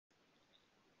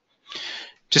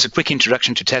Just a quick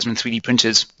introduction to Tasman 3D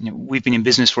printers. We've been in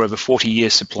business for over 40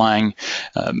 years supplying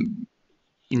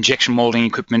injection molding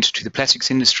equipment to the plastics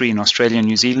industry in Australia and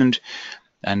New Zealand.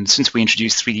 And since we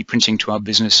introduced 3D printing to our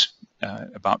business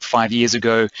about 5 years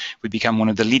ago, we've become one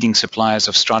of the leading suppliers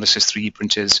of Stratasys 3D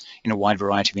printers in a wide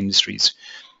variety of industries.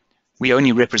 We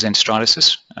only represent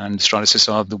Stratasys, and Stratasys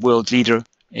are the world leader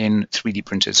in 3D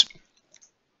printers.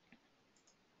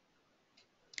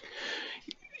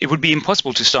 It would be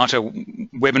impossible to start a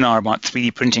webinar about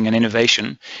 3D printing and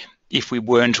innovation if we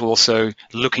weren't also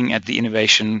looking at the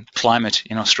innovation climate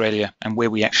in Australia and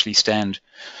where we actually stand.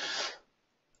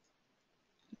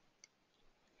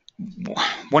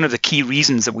 One of the key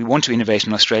reasons that we want to innovate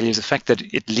in Australia is the fact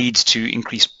that it leads to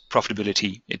increased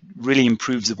profitability. It really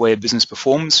improves the way a business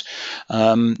performs,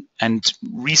 and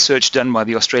research done by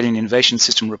the Australian Innovation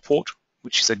System Report,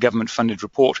 which is a government-funded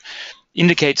report,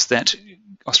 indicates that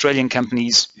Australian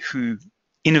companies who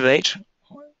innovate,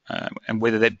 and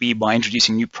whether that be by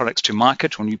introducing new products to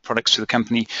market or new products to the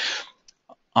company,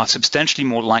 are substantially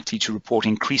more likely to report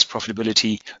increased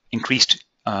profitability, increased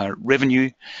revenue,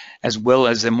 as well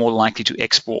as they're more likely to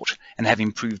export and have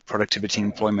improved productivity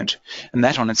and employment. And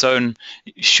that on its own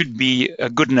should be a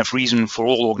good enough reason for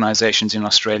all organizations in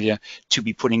Australia to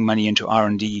be putting money into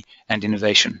R&D and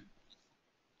innovation.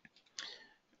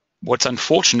 What's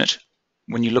unfortunate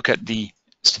when you look at the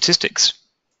statistics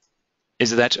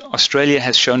is that Australia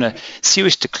has shown a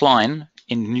serious decline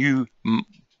in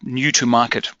new to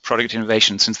market product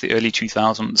innovation since the early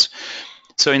 2000s.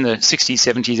 So in the 60s,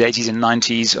 70s, 80s, and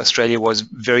 90s, Australia was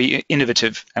very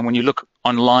innovative. And when you look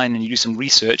online and you do some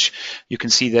research, you can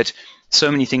see that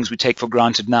so many things we take for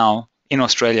granted now in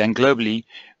Australia and globally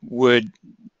were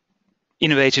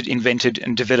innovated, invented,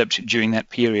 and developed during that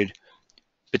period.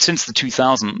 But since the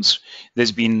 2000s,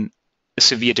 there's been a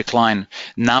severe decline,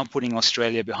 now putting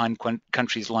Australia behind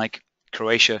countries like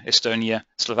Croatia, Estonia,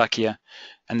 Slovakia,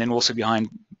 and then also behind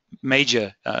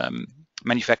major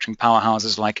manufacturing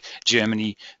powerhouses like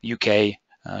Germany, UK,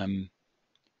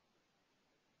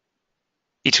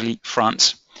 Italy,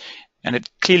 France. And it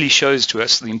clearly shows to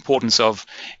us the importance of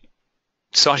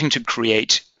starting to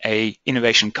create an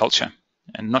innovation culture.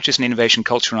 And not just an innovation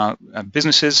culture in our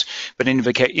businesses, but an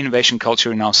innovation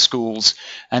culture in our schools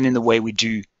and in the way we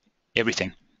do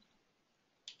everything.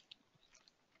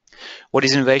 What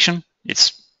is innovation?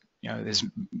 It's, there's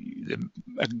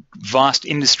a vast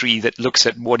industry that looks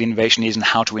at what innovation is and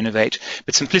how to innovate.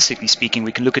 But simplistically speaking,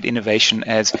 we can look at innovation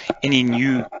as any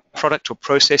new product or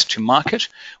process to market,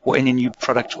 or any new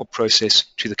product or process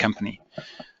to the company.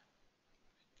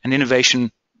 And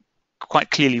innovation quite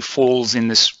clearly falls in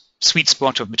this sweet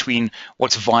spot of between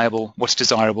what's viable, what's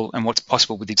desirable, and what's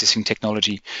possible with existing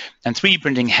technology. And 3D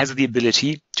printing has the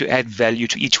ability to add value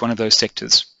to each one of those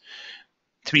sectors.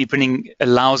 3D printing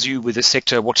allows you, with a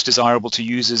sector, what's desirable to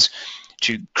users,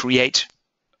 to create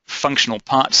functional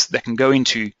parts that can go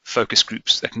into focus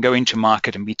groups, that can go into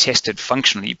market and be tested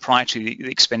functionally prior to the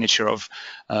expenditure of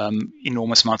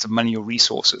enormous amounts of money or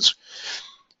resources.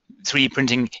 3D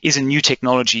printing is a new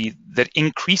technology that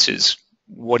increases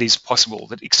what is possible,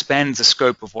 that expands the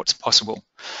scope of what's possible.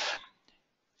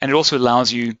 And it also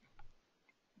allows you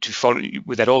to follow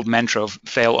with that old mantra of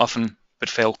fail often but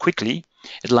fail quickly.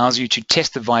 It allows you to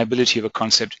test the viability of a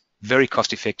concept very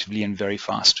cost effectively and very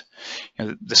fast.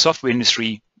 The software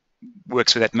industry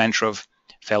works with that mantra of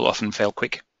fail often, fail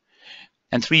quick.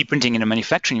 And 3D printing in a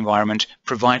manufacturing environment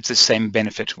provides the same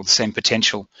benefit or the same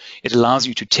potential. It allows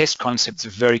you to test concepts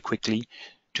very quickly,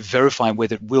 to verify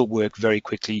whether it will work very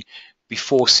quickly,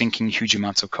 before sinking huge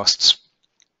amounts of costs.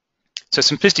 So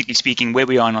simplistically speaking, where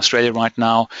we are in Australia right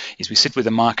now is we sit with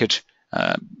a market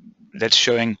that's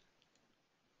showing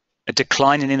a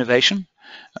decline in innovation.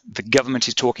 The government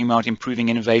is talking about improving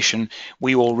innovation.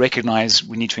 We all recognize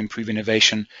we need to improve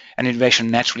innovation, and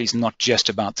innovation naturally is not just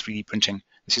about 3D printing.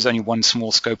 This is only one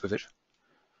small scope of it.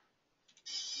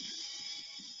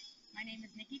 My name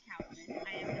is Nikki Kaufman.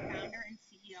 I am the founder and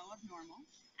CEO of Normal.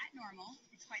 At Normal,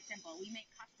 it's quite simple. We make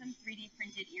custom 3D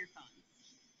printed earphones.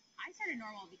 I started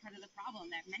Normal because of the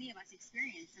problem that many of us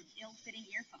experience of ill-fitting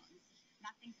earphones.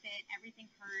 Nothing fit, everything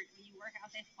hurt. When you work out,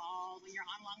 they fall. When you're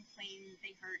on long planes,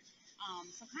 they hurt.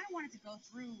 So kind of wanted to go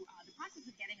through the process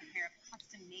of getting a pair of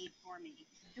custom made for me.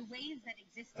 The ways that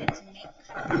existed to make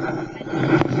custom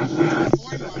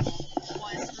for Normal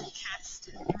was through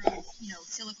cast, through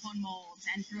silicone molds,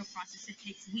 and through a process that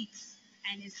takes weeks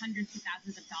and is hundreds of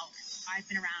thousands of dollars. I've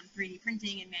been around 3D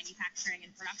printing and manufacturing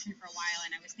and production for a while,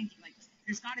 and I was thinking, like,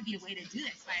 there's got to be a way to do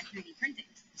this via 3D printing.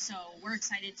 So we're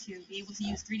excited to be able to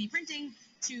use 3D printing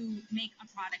to make a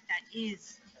product that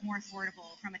is more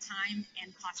affordable from a time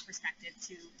and cost perspective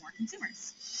to more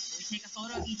consumers. So we take a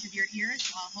photo of each of your ears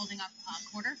while holding up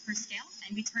a quarter for scale,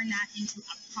 and we turn that into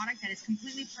a product that is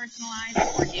completely personalized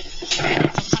for you. And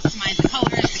it will customize the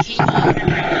colors, the cables,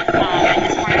 and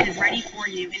this product is ready for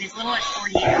you in as little as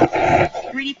 48 hours.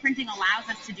 3D printing allows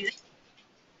us to do this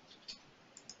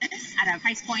at a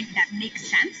price point that makes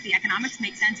sense. The economics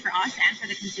make sense for us and for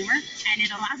the consumer, and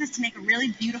it allows us to make a really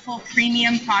beautiful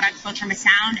premium product both from a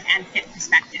sound and fit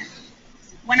perspective.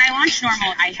 When I launched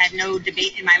Normal, I had no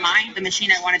debate in my mind. The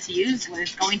machine I wanted to use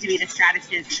was going to be the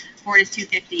Stratasys Fortis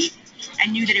 250. I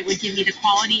knew that it would give me the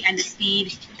quality and the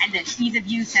speed and the ease of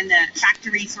use and the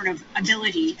factory sort of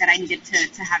ability that I needed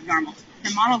to have Normal. The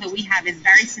model that we have is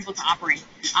very simple to operate.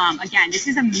 Again, this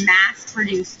is a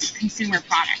mass-produced consumer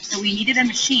product. So we needed a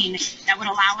machine that would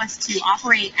allow us to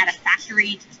operate at a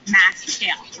factory mass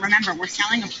scale. Remember, we're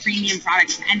selling a premium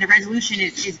product, and the resolution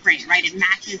is great, right? It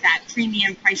matches that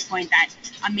premium price point, that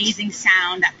amazing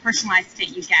sound, that personalized fit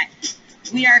you get.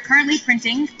 We are currently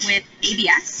printing with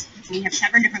ABS. We have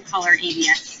 7 different color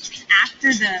ABS.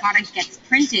 After the product gets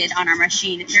printed on our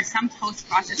machine, there's some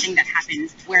post-processing that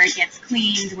happens where it gets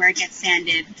cleaned, where it gets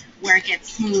sanded, where it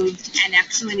gets smoothed, and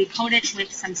actually we coat it with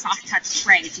some soft touch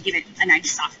spray to give it a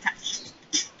nice soft touch.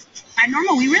 At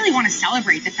Normal, we really want to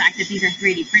celebrate the fact that these are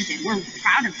 3D printed. We're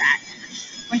proud of that.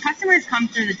 When customers come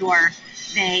through the door,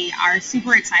 they are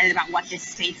super excited about what this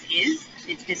space is.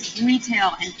 It's this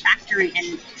retail and factory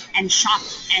and shop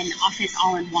and office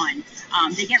all in one.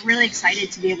 They get really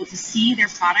excited to be able to see their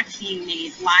product being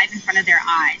made live in front of their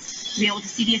eyes, to be able to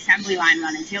see the assembly line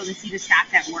running, to be able to see the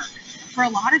staff at work. For a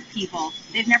lot of people,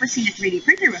 they've never seen a 3D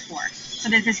printer before. So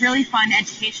there's this really fun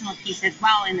educational piece as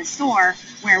well in the store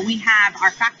where we have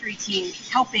our factory team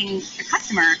helping the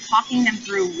customer, talking them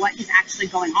through what is actually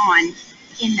going on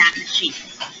in that machine.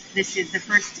 This is the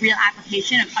first real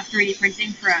application of 3D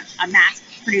printing for a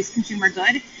mass-produced consumer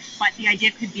good, but the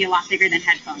idea could be a lot bigger than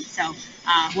headphones. So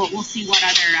we'll see what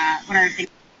other things.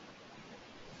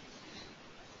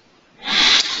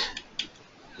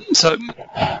 So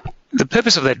the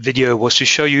purpose of that video was to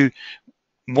show you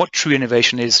what true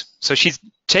innovation is. So she's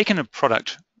taken a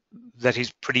product that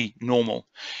is pretty normal,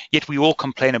 yet we all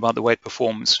complain about the way it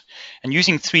performs. And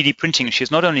using 3D printing, she's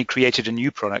not only created a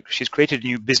new product, she's created a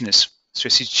new business. So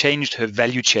she's changed her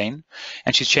value chain,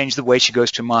 and she's changed the way she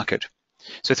goes to market.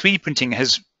 So 3D printing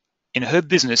has, in her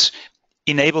business,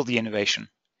 enabled the innovation.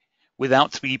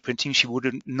 Without 3D printing, she would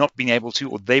have not been able to,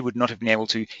 or they would not have been able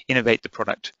to innovate the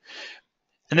product.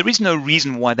 And there is no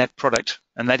reason why that product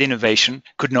and that innovation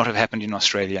could not have happened in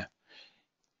Australia.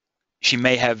 She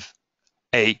may have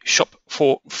a shop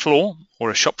floor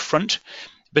or a shop front,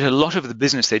 but a lot of the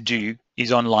business they do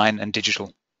is online and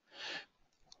digital,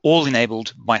 all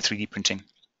enabled by 3D printing.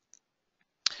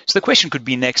 So the question could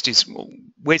be next is, well,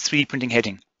 where's 3D printing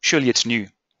heading? Surely it's new.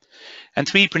 And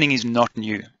 3D printing is not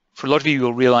new. For a lot of you,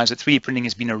 you'll realize that 3D printing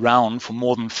has been around for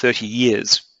more than 30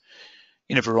 years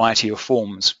in a variety of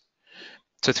forms.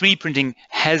 So 3D printing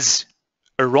has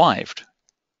arrived.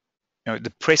 You know,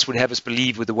 the press would have us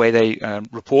believe with the way they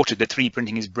reported that 3D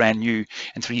printing is brand new,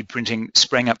 and 3D printing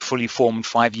sprang up fully formed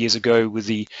 5 years ago with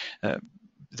the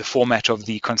format of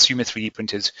the consumer 3D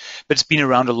printers. But it's been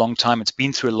around a long time. It's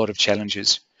been through a lot of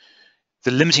challenges.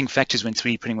 The limiting factors when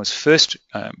 3D printing was first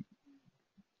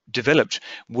developed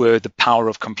were the power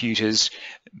of computers,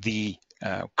 the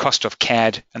cost of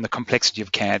CAD, and the complexity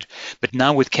of CAD. But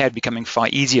now with CAD becoming far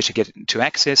easier to get to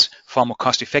access, far more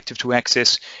cost effective to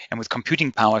access, and with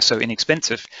computing power so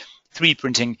inexpensive, 3D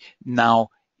printing now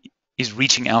is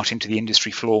reaching out into the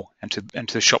industry floor and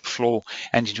to the shop floor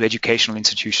and into educational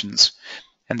institutions.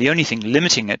 And the only thing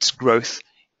limiting its growth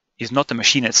is not the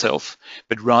machine itself,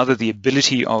 but rather the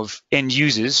ability of end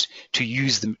users to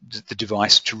use the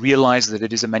device, to realize that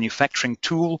it is a manufacturing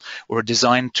tool or a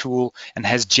design tool and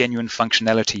has genuine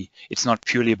functionality. It's not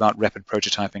purely about rapid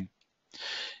prototyping.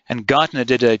 And Gartner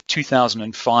did a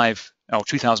 2005 or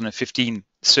 2015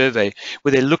 survey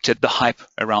where they looked at the hype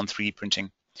around 3D printing.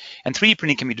 And 3D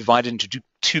printing can be divided into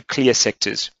two clear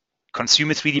sectors: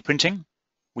 consumer 3D printing,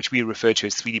 which we refer to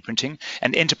as 3D printing,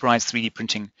 and enterprise 3D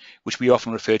printing, which we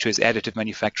often refer to as additive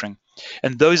manufacturing.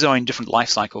 And those are in different life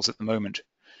cycles at the moment.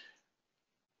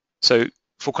 So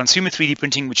for consumer 3D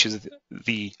printing, which is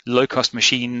the low-cost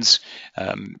machines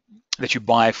that you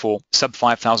buy for sub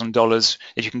 $5,000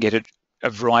 that you can get at a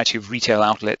variety of retail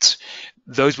outlets,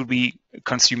 those would be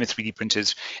consumer 3D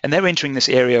printers. And they're entering this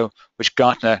area which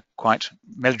Gartner quite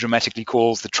melodramatically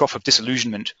calls the trough of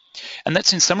disillusionment. And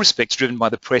that's in some respects driven by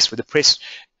the press, where the press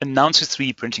announces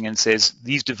 3D printing and says,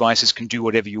 these devices can do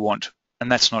whatever you want.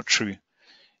 And that's not true.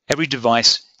 Every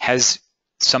device has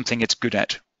something it's good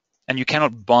at. And you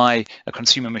cannot buy a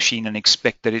consumer machine and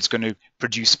expect that it's going to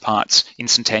produce parts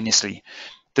instantaneously.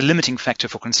 The limiting factor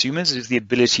for consumers is the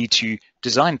ability to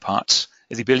design parts,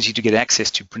 is the ability to get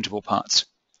access to printable parts.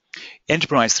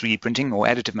 Enterprise 3D printing or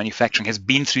additive manufacturing has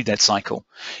been through that cycle.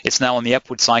 It's now on the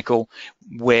upward cycle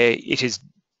where it is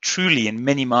truly in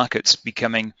many markets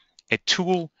becoming a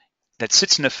tool that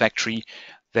sits in a factory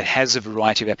that has a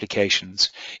variety of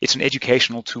applications. It's an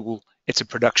educational tool, it's a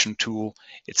production tool,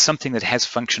 it's something that has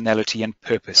functionality and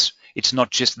purpose. It's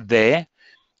not just there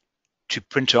to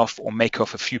print off or make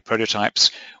off a few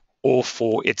prototypes or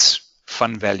for its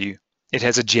fun value. It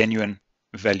has a genuine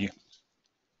value.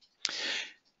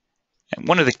 And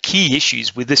one of the key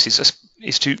issues with this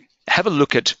is to have a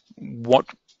look at what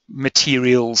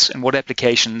materials and what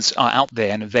applications are out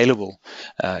there and available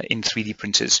in 3D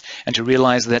printers, and to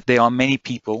realize that there are many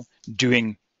people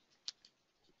doing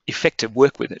effective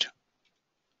work with it.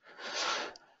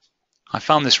 I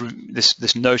found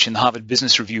this note in the Harvard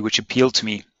Business Review which appealed to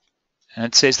me. And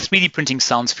it says, 3D printing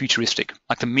sounds futuristic,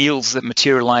 like the meals that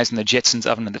materialize in the Jetsons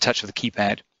oven at the touch of the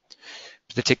keypad.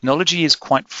 But the technology is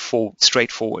quite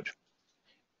straightforward.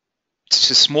 It's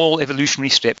a small evolutionary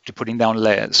step to putting down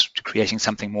layers, to creating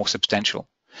something more substantial.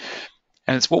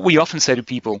 And it's what we often say to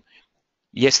people.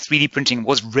 Yes, 3D printing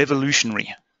was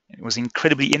revolutionary. It was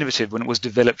incredibly innovative when it was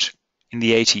developed in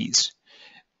the 80s.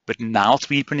 But now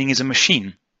 3D printing is a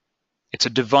machine. It's a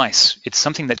device. It's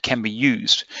something that can be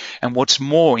used. And what's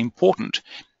more important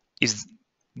is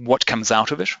what comes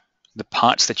out of it, the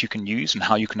parts that you can use and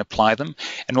how you can apply them,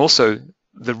 and also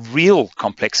the real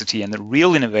complexity and the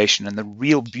real innovation and the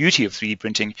real beauty of 3D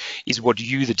printing is what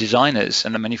you, the designers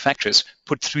and the manufacturers,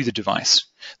 put through the device.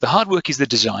 The hard work is the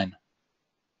design.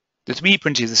 The 3D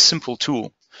printer is a simple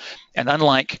tool, and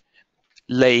unlike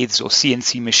lathes or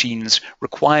CNC machines,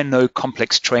 require no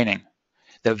complex training.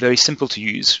 They're very simple to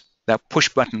use. They're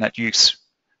push-button at use.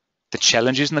 The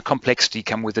challenges and the complexity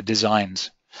come with the designs,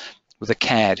 with the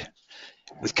CAD,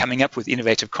 with coming up with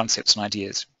innovative concepts and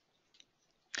ideas.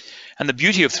 And the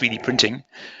beauty of 3D printing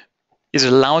is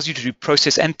it allows you to do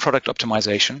process and product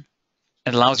optimization,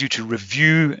 and allows you to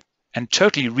review and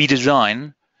totally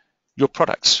redesign your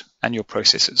products and your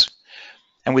processes.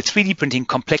 And with 3D printing,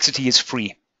 complexity is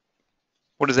free.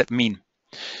 What does that mean?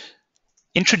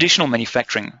 In traditional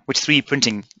manufacturing, which 3D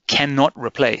printing cannot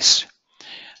replace,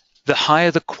 the higher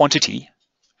the quantity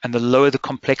and the lower the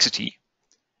complexity,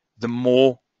 the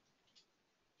more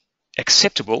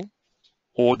acceptable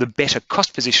or the better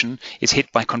cost position is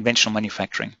hit by conventional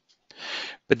manufacturing.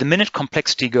 But the minute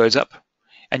complexity goes up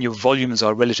and your volumes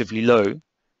are relatively low,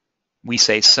 we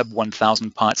say sub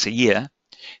 1,000 parts a year,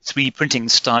 3D printing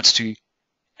starts to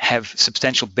have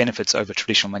substantial benefits over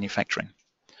traditional manufacturing.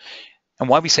 And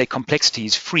why we say complexity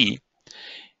is free,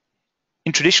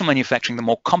 in traditional manufacturing, the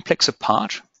more complex a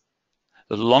part,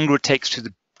 the longer it takes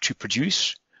to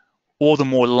produce, or the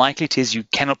more likely it is you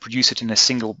cannot produce it in a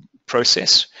single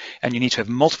process, and you need to have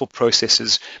multiple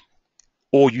processes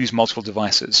or use multiple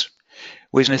devices.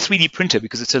 Whereas in a 3D printer,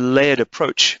 because it's a layered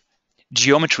approach,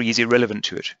 geometry is irrelevant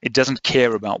to it. It doesn't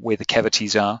care about where the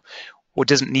cavities are, or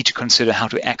doesn't need to consider how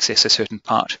to access a certain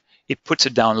part. It puts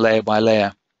it down layer by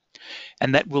layer.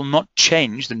 And that will not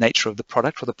change the nature of the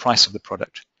product or the price of the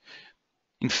product.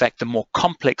 In fact, the more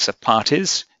complex a part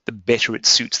is, the better it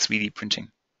suits 3D printing.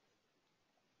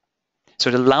 So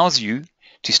it allows you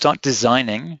to start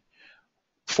designing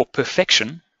for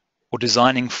perfection, or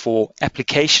designing for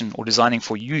application, or designing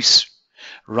for use,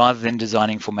 rather than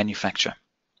designing for manufacture.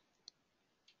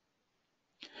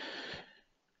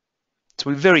 So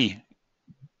we very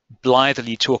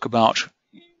blithely talk about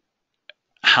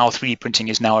how 3D printing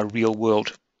is now a real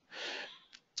world.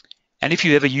 And if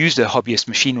you ever used a hobbyist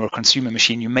machine or a consumer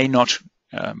machine, you may not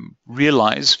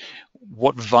realize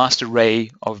what vast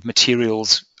array of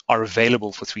materials are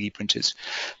available for 3D printers.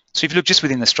 So if you look just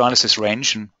within the Stylusis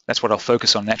range, and that's what I'll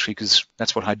focus on naturally because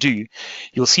that's what I do,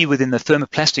 you'll see within the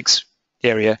thermoplastics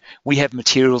area, we have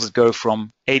materials that go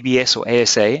from ABS or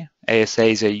ASA. ASA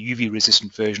is a UV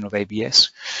resistant version of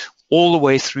ABS, all the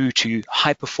way through to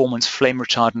high performance flame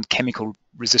retardant chemical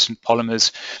resistant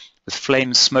polymers with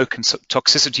flame, smoke and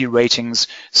toxicity ratings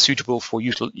suitable for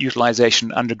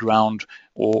utilization underground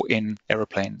or in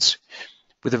aeroplanes,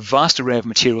 with a vast array of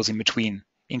materials in between,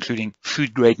 including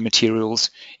food grade materials,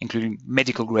 including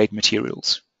medical grade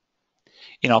materials.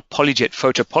 In our PolyJet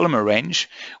photopolymer range,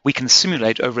 we can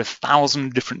simulate over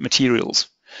 1,000 different materials,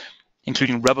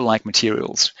 including rubber-like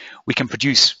materials. We can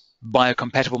produce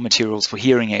biocompatible materials for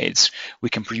hearing aids. We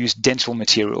can produce dental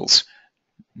materials,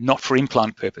 not for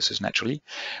implant purposes, naturally.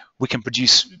 We can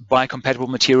produce biocompatible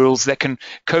materials that can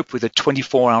cope with a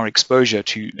 24-hour exposure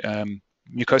to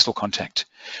mucosal contact.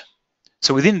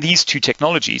 So within these two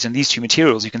technologies and these two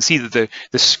materials, you can see that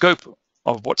the scope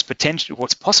of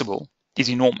what's possible is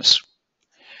enormous.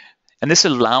 And this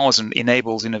allows and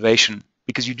enables innovation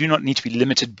because you do not need to be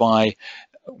limited by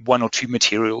one or two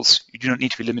materials. You do not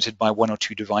need to be limited by one or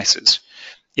two devices.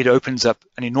 It opens up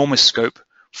an enormous scope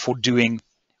for doing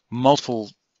multiple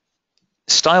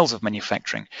styles of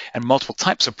manufacturing and multiple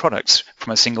types of products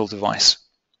from a single device.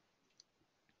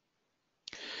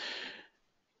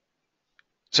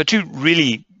 So to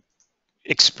really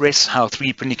express how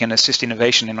 3D printing can assist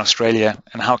innovation in Australia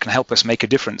and how it can help us make a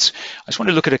difference, I just want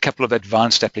to look at a couple of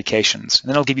advanced applications. And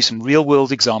then I'll give you some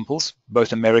real-world examples,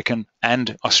 both American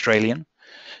and Australian,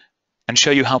 and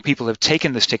show you how people have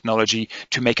taken this technology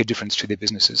to make a difference to their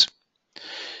businesses.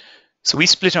 So we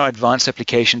split our advanced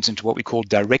applications into what we call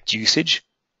direct usage,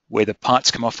 where the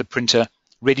parts come off the printer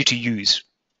ready to use,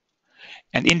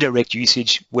 and indirect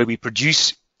usage, where we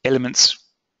produce elements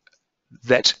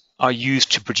that are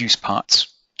used to produce parts,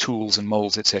 tools and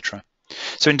molds, etc.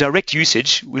 So in direct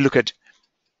usage, we look at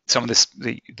some of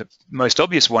the most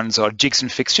obvious ones are jigs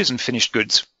and fixtures and finished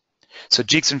goods. So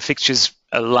jigs and fixtures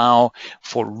allow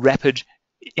for rapid,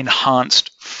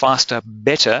 enhanced, faster,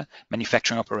 better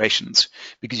manufacturing operations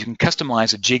because you can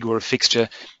customize a jig or a fixture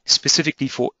specifically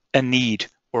for a need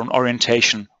or an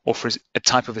orientation or for a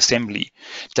type of assembly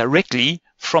directly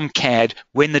from CAD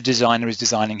when the designer is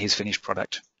designing his finished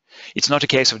product. It's not a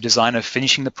case of a designer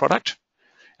finishing the product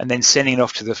and then sending it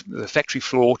off to the factory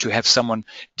floor to have someone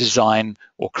design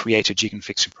or create a jig and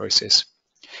fixture process.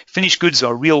 Finished goods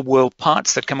are real-world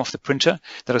parts that come off the printer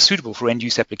that are suitable for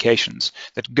end-use applications,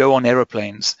 that go on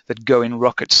aeroplanes, that go in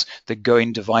rockets, that go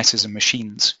in devices and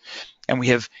machines. And we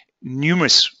have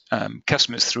numerous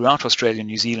customers throughout Australia and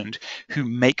New Zealand who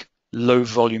make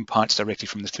low-volume parts directly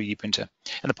from the 3D printer.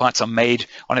 And the parts are made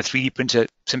on a 3D printer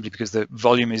simply because the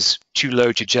volume is too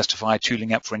low to justify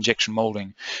tooling up for injection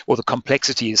molding, or the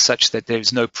complexity is such that there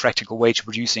is no practical way to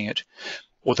producing it,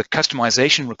 or the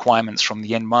customization requirements from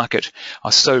the end market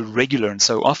are so regular and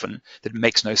so often that it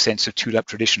makes no sense to tool up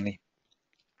traditionally.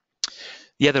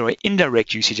 The other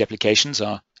indirect usage applications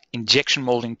are injection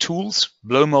molding tools,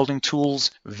 blow molding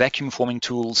tools, vacuum forming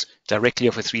tools directly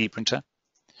off a 3D printer,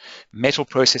 metal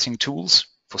processing tools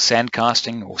for sand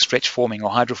casting or stretch forming or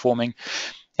hydroforming,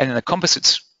 and then the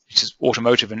composites, which is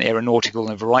automotive and aeronautical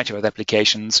and a variety of other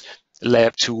applications,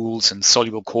 layup tools and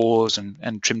soluble cores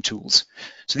and trim tools.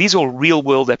 So these are all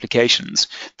real-world applications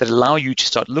that allow you to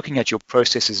start looking at your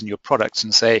processes and your products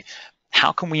and say,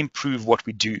 how can we improve what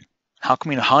we do? How can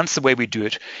we enhance the way we do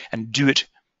it and do it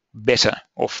better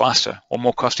or faster or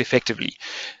more cost effectively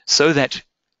so that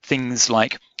things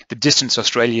like the distance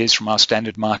Australia is from our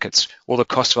standard markets or the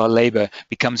cost of our labor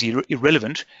becomes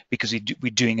irrelevant because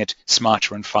we're doing it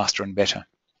smarter and faster and better.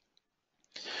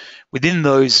 Within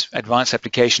those advanced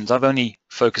applications, I've only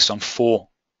focused on 4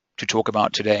 to talk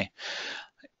about today.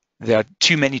 There are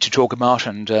too many to talk about,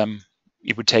 and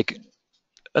it would take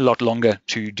a lot longer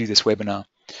to do this webinar.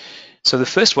 So the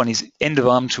first one is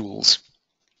end-of-arm tools.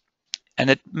 And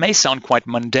it may sound quite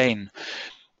mundane,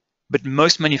 but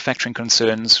most manufacturing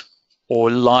concerns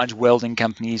or large welding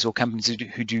companies or companies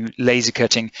who do laser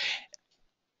cutting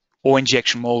or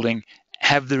injection molding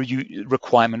have the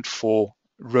requirement for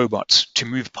robots to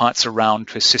move parts around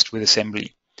to assist with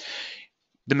assembly.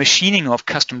 The machining of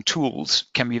custom tools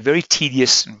can be a very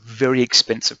tedious and very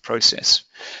expensive process.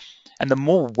 And the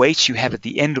more weight you have at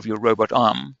the end of your robot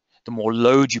arm, the more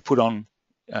load you put on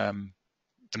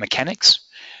the mechanics,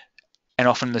 and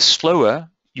often the slower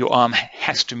your arm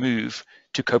has to move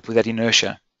to cope with that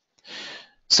inertia.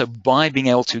 So by being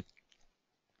able to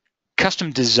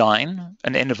custom design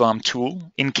an end-of-arm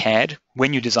tool in CAD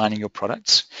when you're designing your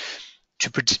products, to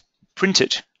print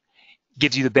it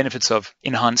gives you the benefits of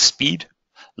enhanced speed,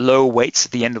 lower weights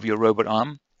at the end of your robot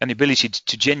arm, and the ability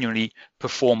to genuinely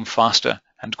perform faster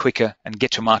and quicker and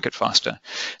get to market faster.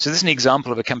 So this is an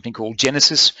example of a company called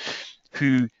Genesis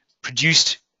who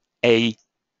produced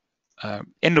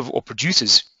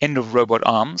produces end-of-robot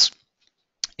arms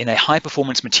in a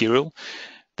high-performance material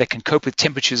that can cope with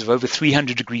temperatures of over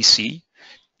 300 degrees C,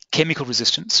 chemical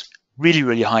resistance, really,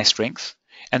 really high strength,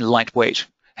 and lightweight.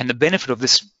 And the benefit of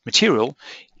this material,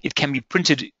 it can be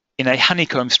printed in a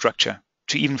honeycomb structure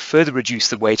to even further reduce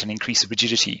the weight and increase the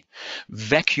rigidity.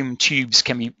 Vacuum tubes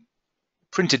can be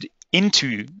printed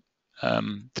into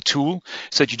the tool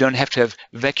so that you don't have to have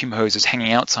vacuum hoses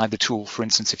hanging outside the tool, for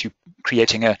instance, if you're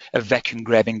creating a vacuum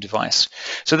grabbing device.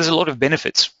 So there's a lot of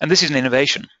benefits, and this is an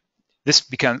innovation. This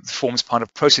forms part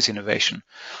of process innovation.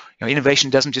 Innovation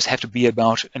doesn't just have to be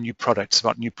about a new product, it's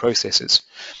about new processes.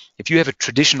 If you have a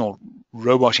traditional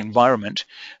robot environment,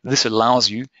 this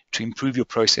allows you to improve your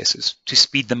processes, to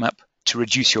speed them up, to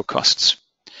reduce your costs.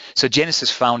 So Genesis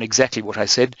found exactly what I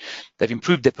said. They've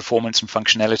improved their performance and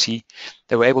functionality.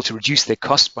 They were able to reduce their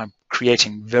costs by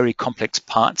creating very complex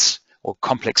parts or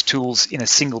complex tools in a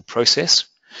single process,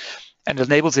 and it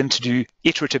enables them to do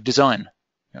iterative design.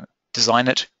 Design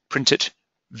it, print it,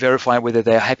 verify whether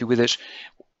they're happy with it,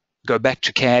 go back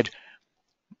to CAD,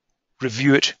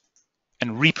 review it,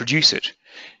 and reproduce it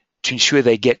to ensure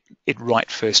they get it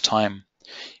right first time.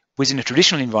 Whereas in a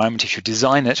traditional environment, if you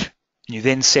design it and you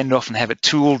then send off and have it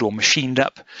tooled or machined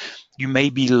up, you may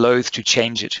be loath to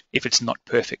change it if it's not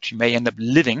perfect. You may end up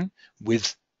living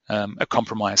with a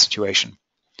compromised situation.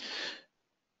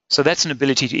 So that's an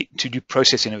ability to do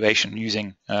process innovation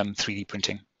using 3D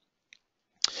printing.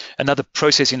 Another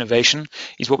process innovation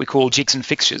is what we call jigs and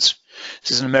fixtures.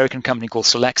 This is an American company called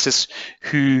Solaxis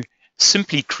who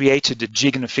simply created a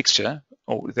jig and a fixture,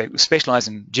 or they specialize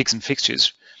in jigs and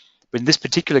fixtures. But in this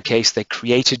particular case, they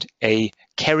created a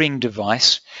carrying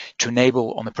device to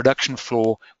enable on the production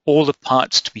floor all the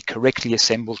parts to be correctly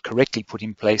assembled, correctly put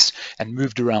in place, and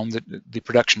moved around the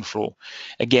production floor.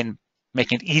 Again,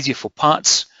 making it easier for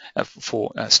parts,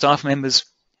 for staff members,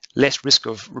 less risk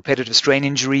of repetitive strain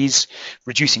injuries,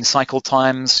 reducing cycle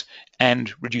times,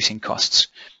 and reducing costs.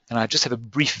 And I just have a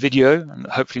brief video, and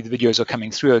hopefully the videos are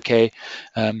coming through okay,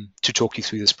 to talk you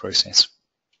through this process.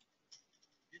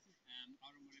 This is an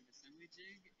automotive assembly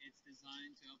jig. It's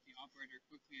designed to help the operator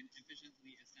quickly and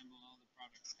efficiently assemble all the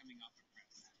products coming off a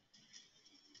press.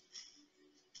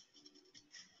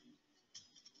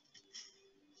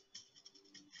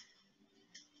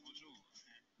 Bonjour,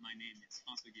 my name is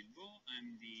François Guilbeault.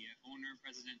 I'm the owner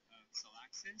president of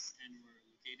Solaxis, and we're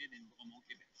located in Bromont,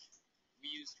 Quebec. We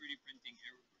use 3D printing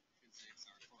everywhere because it's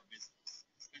our core business,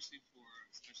 especially for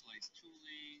specialized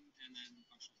tooling and then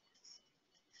functional parts.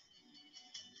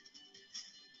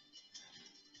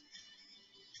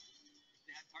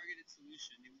 They had targeted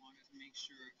solution. They wanted to make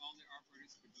sure all the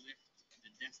operators could lift the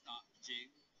desktop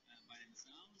jig by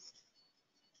themselves.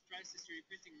 Stratasys 3D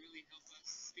printing really helped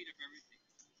us speed up everything.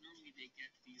 Normally they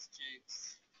get these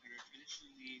jigs that are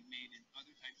traditionally made in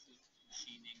other types of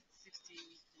machining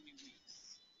 16-20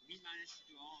 weeks. We managed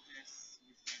to do all this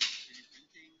with Stratasys 3D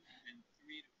printing in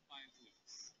 3 to 5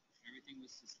 weeks. Everything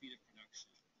was to speed up production.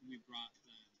 We brought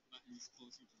the buttons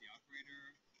closer to the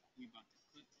operator. We brought the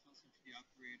clips closer to the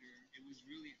operator. It was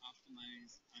really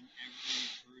optimized on every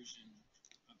version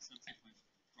of subsequent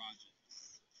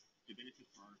projects. The benefit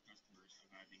for our customers of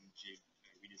having jig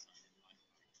redesigned and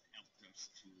modified helped us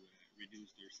to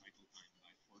reduce their cycle time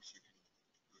by 4 seconds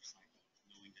per cycle,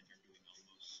 knowing that they're doing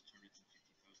almost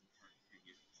 250,000 parts per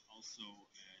year. Also,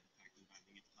 the fact of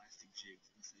having a plastic jig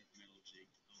instead of metal jig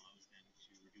allows them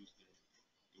to reduce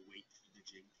the weight of the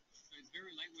jig. So it's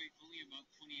very lightweight, only about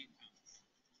 28 pounds.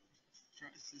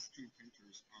 Stratasys 3D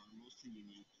printers are mostly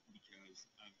unique because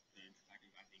of the fact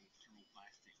of having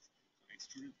thermoplastics. So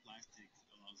extruded plastics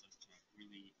allows us to have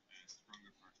really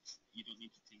stronger parts. You don't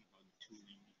need to think about the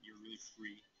tooling. You're really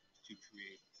free to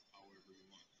create however you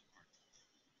want the part.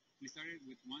 We started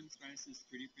with one Stratasys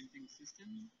 3D printing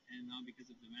system, and now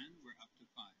because of demand, we're up to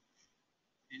 5.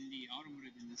 In the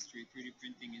automotive industry, 3D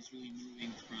printing is really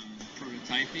moving from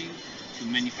prototyping to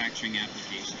manufacturing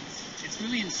applications. It's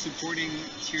really in supporting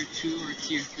tier 2 or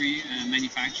tier 3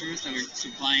 manufacturers that are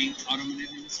supplying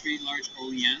automotive industry, large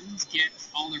OEMs, get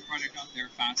all their product out there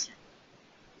faster.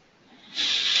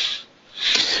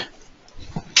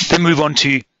 Then move on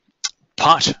to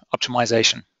part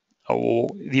optimization, or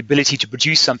the ability to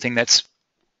produce something that's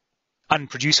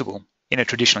unproducible in a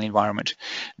traditional environment.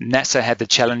 NASA had the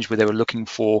challenge where they were looking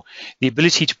for the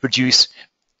ability to produce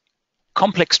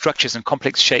complex structures and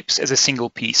complex shapes as a single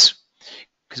piece.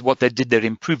 Because what they did, they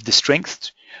improved the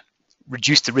strength,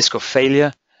 reduced the risk of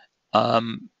failure,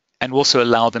 and also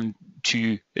allowed them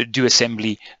to do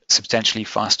assembly substantially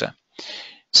faster.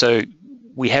 So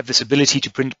we have this ability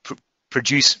to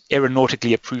produce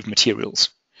aeronautically approved materials,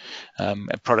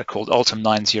 a product called Ultim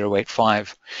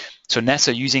 9085. So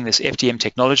NASA, using this FDM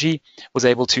technology, was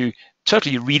able to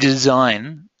totally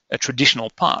redesign a traditional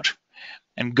part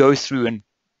and go through and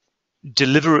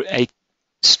deliver a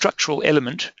structural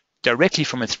element directly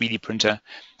from a 3D printer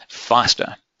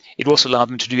faster. It also allowed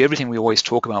them to do everything we always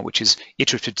talk about, which is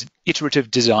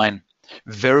iterative design,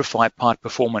 verify part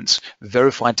performance,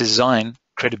 verify design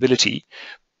credibility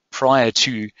prior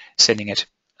to sending it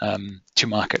to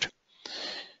market.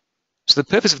 So the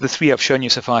purpose of the 3 I've shown you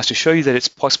so far is to show you that it's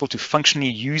possible to functionally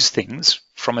use things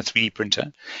from a 3D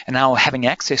printer, and how having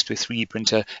access to a 3D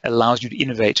printer allows you to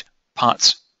innovate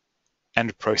parts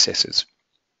and processes.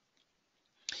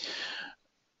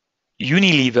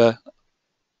 Unilever,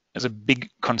 as a big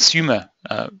consumer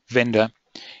vendor,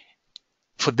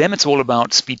 For them, it's all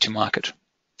about speed to market.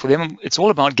 For them, it's all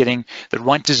about getting the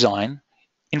right design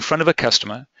in front of a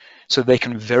customer so they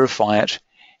can verify it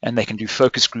and they can do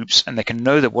focus groups and they can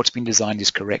know that what's been designed is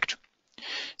correct.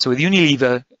 So with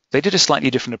Unilever, they did a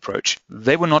slightly different approach.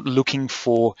 They were not looking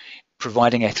for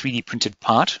providing a 3D printed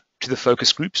part to the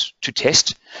focus groups to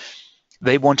test.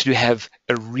 They wanted to have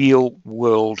a real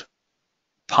world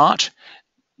part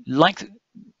like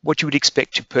what you would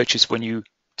expect to purchase when you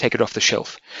take it off the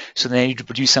shelf. So they need to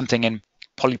produce something in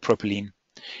polypropylene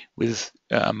with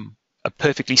a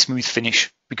perfectly smooth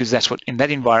finish, because that's what, in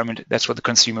that environment, that's what the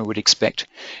consumer would expect.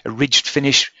 A ridged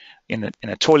finish in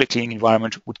a toilet cleaning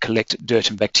environment would collect dirt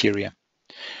and bacteria.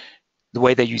 The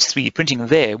way they used 3D printing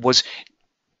there was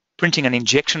printing an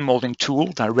injection molding tool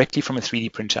directly from a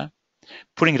 3D printer,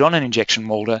 putting it on an injection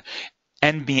molder,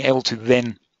 and being able to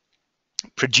then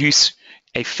produce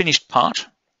a finished part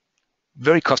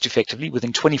very cost effectively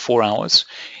within 24 hours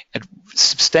at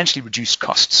substantially reduced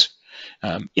costs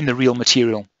in the real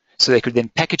material. So they could then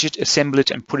package it, assemble it,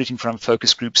 and put it in front of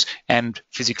focus groups and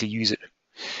physically use it.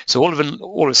 So all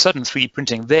of a sudden, 3D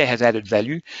printing there has added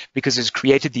value because it's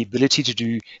created the ability to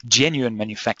do genuine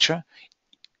manufacture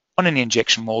on an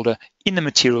injection molder in the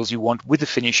materials you want with the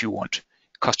finish you want,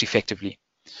 cost effectively.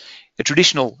 A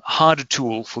traditional harder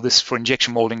tool for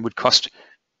injection molding would cost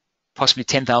possibly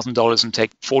 $10,000 and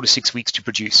take 4 to 6 weeks to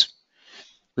produce.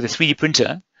 With a 3D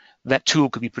printer, that tool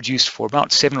could be produced for about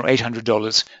 $700 or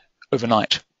 $800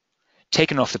 overnight,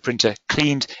 taken off the printer,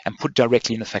 cleaned, and put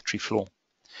directly in the factory floor.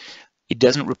 It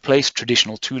doesn't replace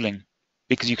traditional tooling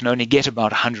because you can only get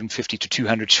about 150 to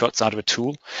 200 shots out of a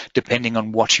tool, depending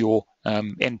on what your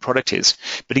end product is.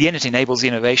 But again, it enables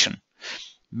innovation.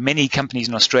 Many companies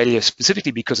in Australia,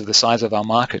 specifically because of the size of our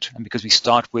market and because we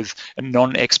start with a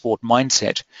non-export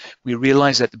mindset, we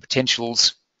realize that the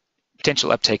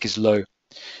potential uptake is low.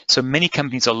 So many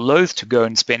companies are loath to go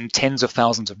and spend tens of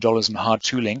thousands of dollars in hard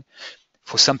tooling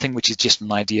for something which is just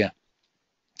an idea.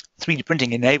 3D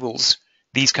printing enables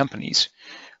these companies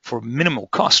for minimal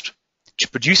cost to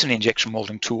produce an injection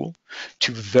molding tool,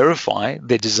 to verify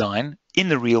their design in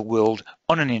the real world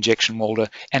on an injection molder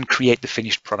and create the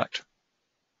finished product.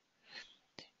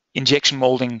 Injection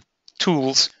molding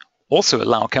tools also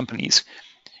allow companies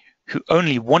who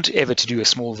only want ever to do a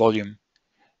small volume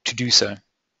to do so.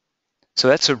 So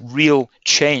that's a real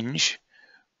change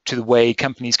to the way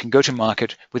companies can go to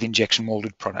market with injection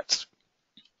molded products.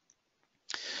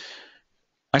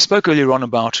 I spoke earlier on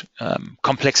about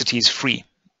complexity is free.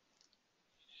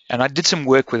 And I did some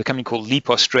work with a company called Leap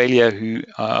Australia, who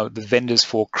are the vendors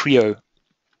for Creo,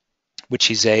 which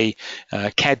is a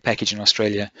CAD package in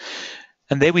Australia.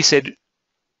 And there we said,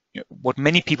 what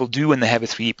many people do when they have a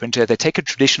 3D printer, they take a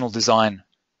traditional design,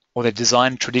 or they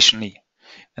design traditionally,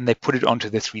 and they put it onto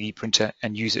the 3D printer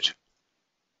and use it.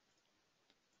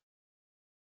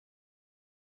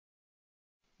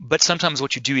 But sometimes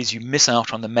what you do is you miss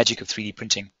out on the magic of 3D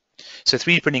printing. So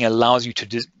 3D printing allows you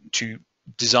to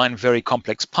design very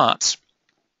complex parts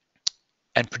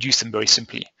and produce them very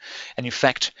simply. And in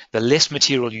fact, the less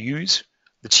material you use,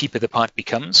 the cheaper the part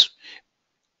becomes.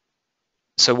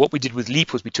 So what we did with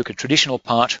Leap was we took a traditional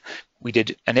part, we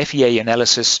did an FEA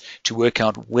analysis to work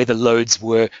out where the loads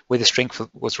were, where the strength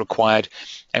was required,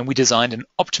 and we designed an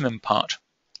optimum part,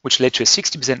 which led to a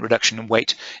 60% reduction in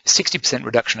weight, a 60%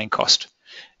 reduction in cost,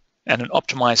 and an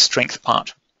optimized strength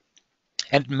part.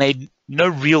 And made no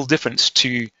real difference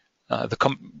to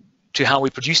how we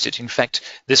produced it. In fact,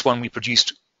 this one we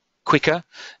produced quicker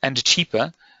and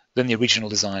cheaper than the original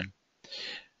design.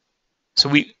 So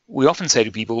we often say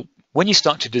to people, when you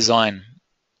start to design,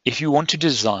 if you want to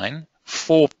design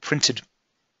for printed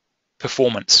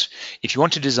performance, if you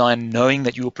want to design knowing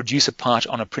that you will produce a part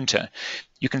on a printer,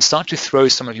 you can start to throw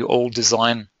some of your old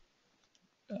design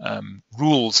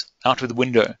rules out of the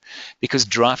window because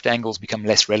draft angles become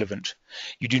less relevant.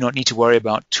 You do not need to worry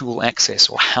about tool access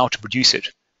or how to produce it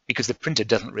because the printer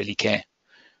doesn't really care.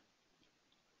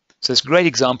 So it's a great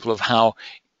example of how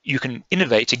you can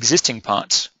innovate existing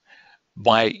parts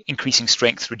by increasing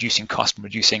strength, reducing cost, and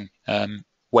reducing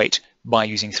weight by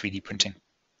using 3D printing.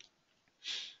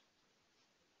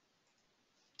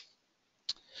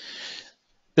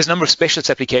 There's a number of specialist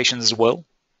applications as well.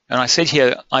 And I said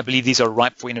here, I believe these are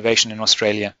ripe for innovation in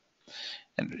Australia.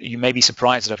 And you may be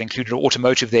surprised that I've included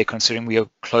automotive there, considering we are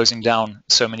closing down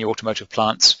so many automotive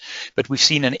plants. But we've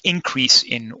seen an increase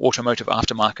in automotive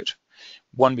aftermarket.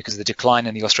 One, because of the decline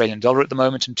in the Australian dollar at the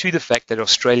moment, and two, the fact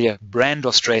that brand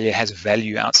Australia has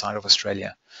value outside of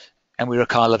Australia. And we're a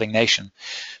car-loving nation.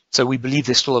 So we believe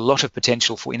there's still a lot of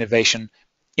potential for innovation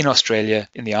in Australia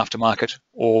in the aftermarket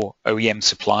or OEM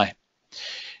supply.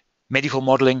 Medical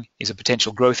modeling is a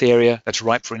potential growth area that's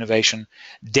ripe for innovation.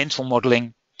 Dental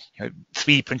modeling,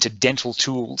 3D printed dental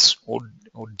tools or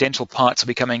dental parts are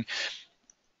becoming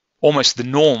almost the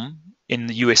norm in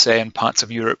the USA and parts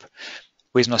of Europe,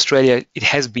 whereas in Australia, it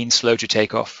has been slow to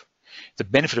take off. The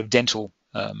benefit of dental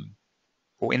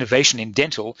or innovation in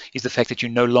dental is the fact that you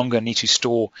no longer need to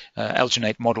store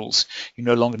alginate models. You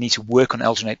no longer need to work on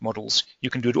alginate models. You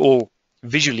can do it all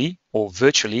visually or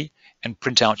virtually and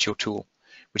print out your tool,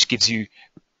 which gives you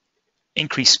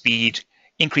increased speed,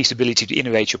 increased ability to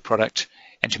innovate your product,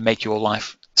 and to make your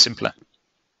life simpler.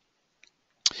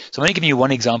 So I'm only giving you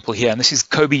one example here, and this is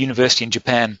Kobe University in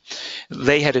Japan.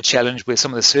 They had a challenge where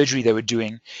some of the surgery they were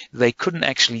doing, they couldn't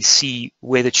actually see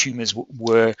where the tumors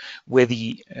were, where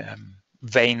the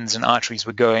veins and arteries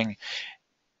were going,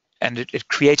 and it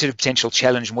created a potential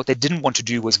challenge. And what they didn't want to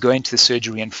do was go into the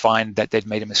surgery and find that they'd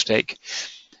made a mistake.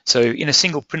 So in a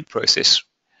single print process,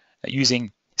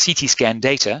 using CT scan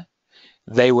data,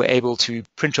 they were able to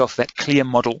print off that clear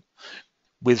model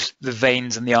with the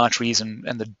veins and the arteries and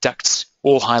the ducts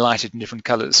all highlighted in different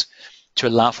colors to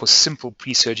allow for simple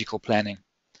pre-surgical planning.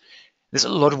 There's a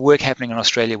lot of work happening in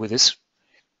Australia with this,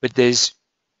 but there's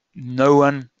no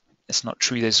one, it's not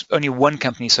true, there's only one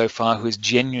company so far who has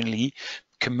genuinely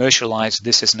commercialized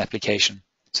this as an application.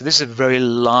 So this is a very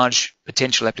large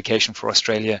potential application for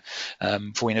Australia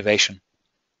for innovation.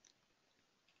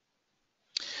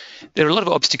 There are a lot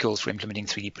of obstacles for implementing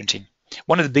 3D printing.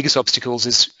 One of the biggest obstacles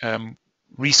is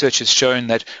research has shown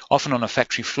that often on a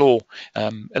factory floor,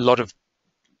 a lot of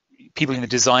people in the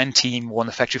design team or on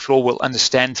the factory floor will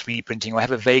understand 3D printing or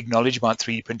have a vague knowledge about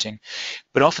 3D printing,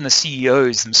 but often the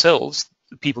CEOs themselves,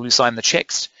 the people who sign the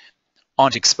checks,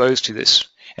 aren't exposed to this.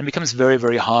 And it becomes very,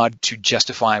 very hard to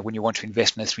justify when you want to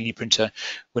invest in a 3D printer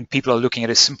when people are looking at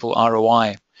a simple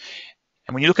ROI.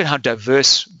 And when you look at how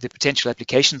diverse the potential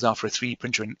applications are for a 3D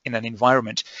printer in an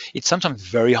environment, it's sometimes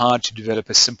very hard to develop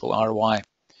a simple ROI.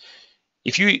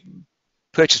 If you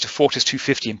purchased a Fortis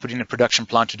 250 and put it in a production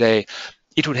plant today,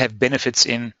 it would have benefits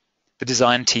in the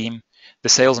design team, the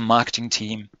sales and marketing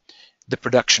team, the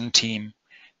production team,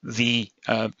 the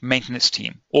maintenance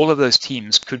team. All of those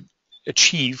teams could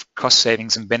achieve cost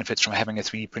savings and benefits from having a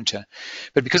 3D printer.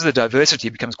 But because of the diversity,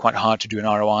 it becomes quite hard to do an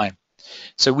ROI.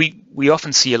 So we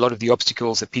often see a lot of the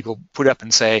obstacles that people put up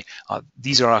and say,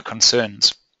 these are our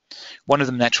concerns. One of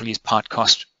them naturally is part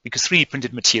cost, because 3D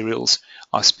printed materials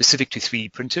are specific to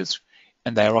 3D printers,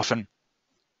 and they are often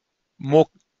more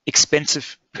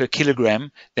expensive per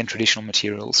kilogram than traditional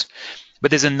materials. But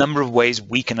there's a number of ways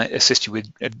we can assist you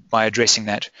with by addressing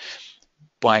that,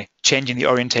 by changing the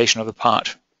orientation of the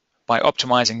part, by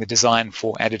optimizing the design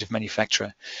for additive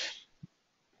manufacture.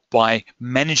 By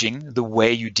managing the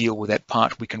way you deal with that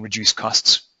part, we can reduce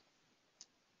costs.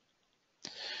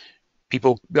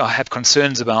 People have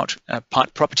concerns about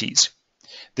part properties.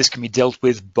 This can be dealt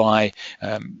with by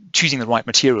choosing the right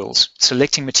materials,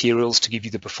 selecting materials to give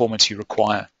you the performance you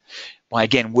require, by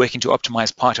again working to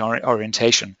optimize part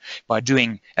orientation, by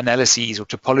doing analyses or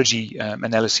topology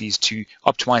analyses to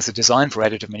optimize the design for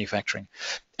additive manufacturing.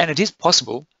 And it is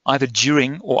possible, either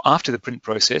during or after the print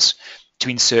process, to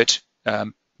insert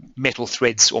metal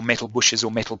threads or metal bushes or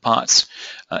metal parts.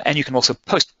 And you can also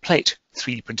post-plate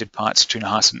 3D printed parts to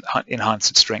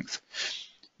enhance its strength.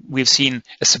 We've seen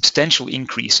a substantial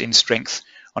increase in strength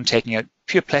on taking a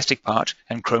pure plastic part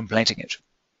and chrome plating it.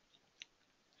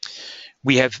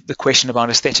 We have the question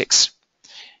about aesthetics.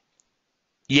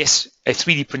 Yes, a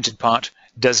 3D printed part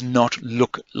does not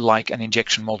look like an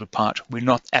injection molded part. We're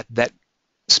not at that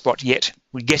spot yet.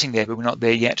 We're getting there, but we're not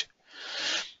there yet.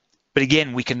 But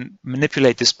again, we can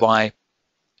manipulate this by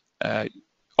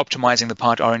optimizing the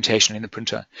part orientation in the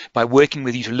printer, by working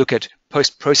with you to look at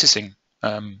post-processing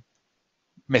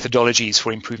methodologies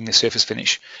for improving the surface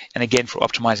finish, and again for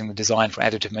optimizing the design for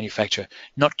additive manufacture,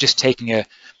 not just taking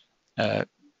an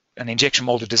injection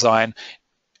molded design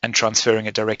and transferring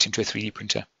it direct into a 3D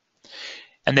printer.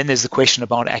 And then there's the question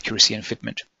about accuracy and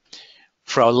fitment.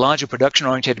 For our larger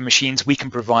production-oriented machines, we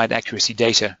can provide accuracy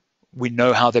data. We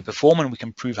know how they perform and we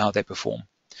can prove how they perform.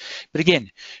 But again,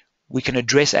 we can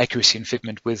address accuracy and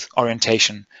fitment with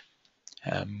orientation,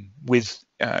 with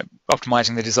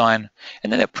optimizing the design.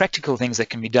 And then there are practical things that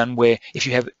can be done where if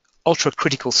you have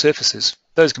ultra-critical surfaces,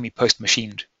 those can be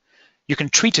post-machined. You can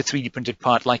treat a 3D printed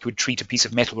part like you would treat a piece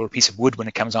of metal or a piece of wood when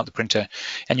it comes out the printer,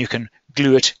 and you can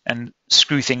glue it and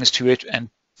screw things to it and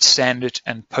sand it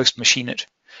and post-machine it.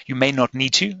 You may not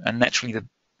need to, and naturally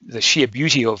the sheer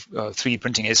beauty of 3D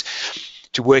printing is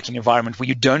to work in an environment where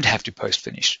you don't have to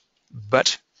post-finish.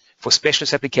 But for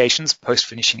specialist applications,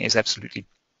 post-finishing is absolutely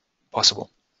possible.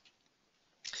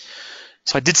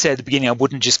 So I did say at the beginning I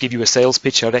wouldn't just give you a sales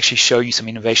pitch, I'd actually show you some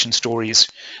innovation stories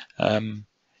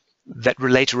that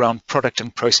relate around product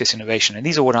and process innovation. And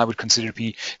these are what I would consider to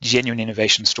be genuine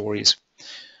innovation stories.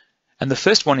 And the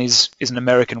first one is an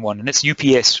American one, and it's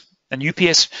UPS. And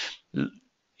UPS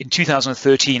in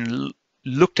 2013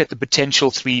 looked at the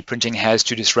potential 3D printing has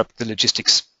to disrupt the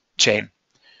logistics chain.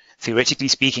 Theoretically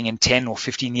speaking, in 10 or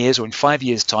 15 years or in 5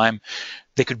 years' time,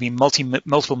 there could be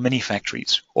multiple mini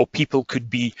factories, or people could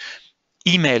be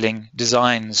emailing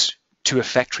designs to a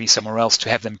factory somewhere else to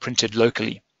have them printed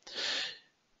locally.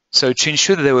 So to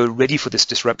ensure that they were ready for this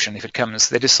disruption if it comes,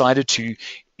 they decided to,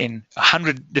 in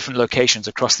 100 different locations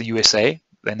across the USA,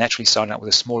 they naturally started out with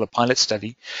a smaller pilot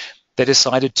study, they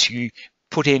decided to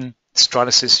put in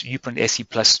Stratasys Uprint SE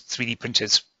Plus 3D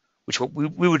printers, which we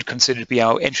would consider to be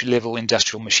our entry-level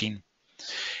industrial machine.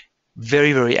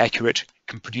 Very, very accurate,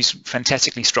 can produce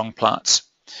fantastically strong parts.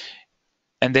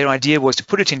 And their idea was to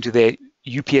put it into their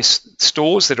UPS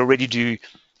stores that already do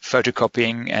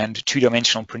photocopying and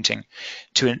two-dimensional printing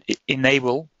to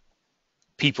enable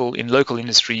people in local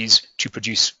industries to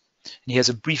produce. And he has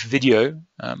a brief video,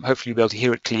 hopefully you'll be able to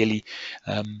hear it clearly,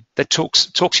 that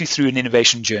talks you through an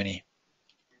innovation journey.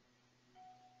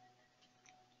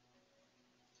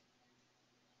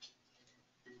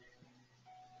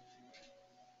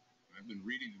 I've been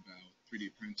reading about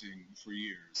 3D printing for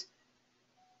years.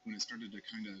 When it started to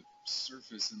kind of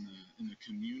surface in the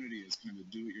community as kind of a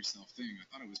do-it-yourself thing, I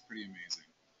thought it was pretty amazing.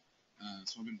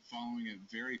 So I've been following it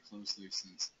very closely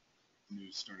since the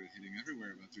news started hitting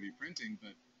everywhere about 3D printing,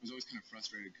 but I was always kind of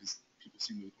frustrated because people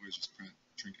seem to always just print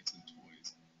trinkets and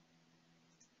toys.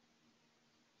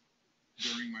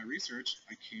 During my research,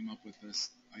 I came up with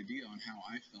this idea on how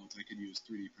I felt I could use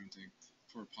 3D printing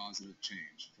for positive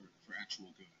change, for actual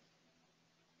good.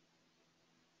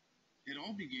 It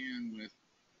all began with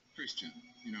Christian.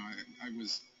 You know, I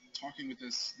was talking with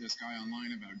this guy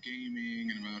online about gaming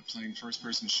and about playing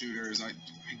first-person shooters. I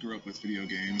grew up with video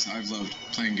games. I've loved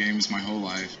playing games my whole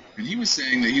life. And he was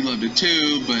saying that he loved it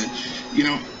too, but, you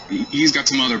know, he's got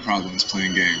some other problems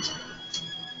playing games.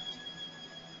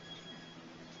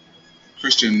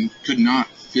 Christian could not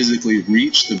physically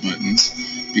reach the buttons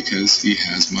because he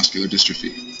has muscular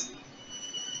dystrophy.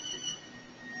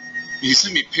 He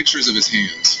sent me pictures of his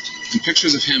hands and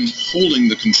pictures of him holding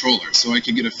the controller so I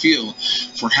could get a feel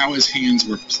for how his hands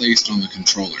were placed on the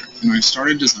controller. And I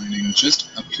started designing just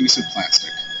a piece of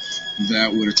plastic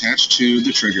that would attach to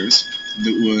the triggers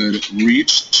that would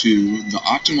reach to the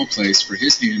optimal place for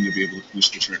his hand to be able to push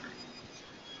the trigger.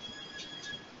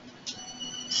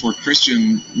 For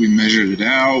Christian, we measured it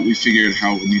out, we figured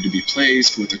how it would need to be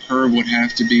placed, what the curve would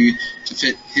have to be to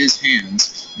fit his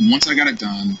hands. And once I got it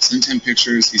done, sent him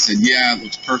pictures, he said, yeah, it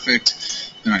looks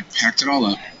perfect. Then I packed it all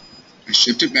up, I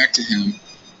shipped it back to him,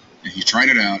 and he tried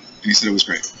it out, and he said it was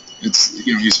great. It's,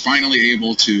 you know, he's finally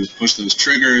able to push those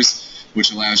triggers,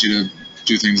 which allows you to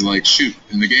do things like shoot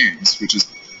in the games, which is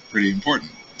pretty important.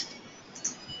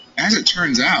 As it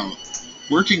turns out,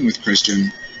 working with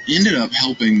Christian ended up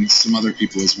helping some other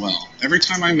people as well. Every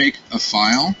time I make a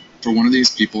file for one of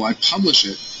these people, I publish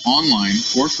it online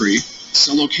for free.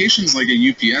 So locations like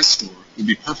a UPS store would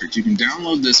be perfect. You can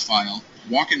download this file,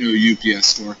 walk into a UPS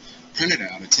store, print it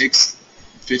out. It takes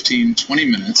 15, 20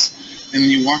 minutes, and then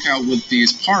you walk out with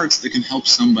these parts that can help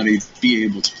somebody be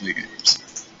able to play games.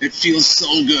 It feels so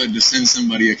good to send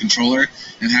somebody a controller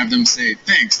and have them say,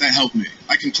 thanks, that helped me.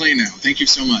 I can play now. Thank you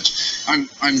so much.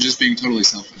 I'm just being totally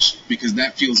selfish because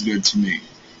that feels good to me.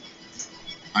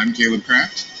 I'm Caleb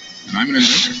Kraft, and I'm an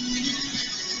inventor.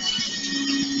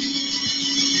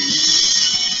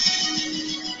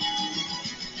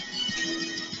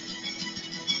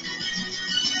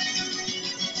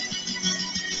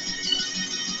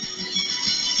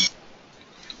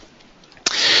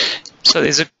 So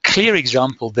there's a clear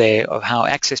example there of how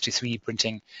access to 3D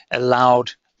printing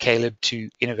allowed Caleb to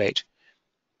innovate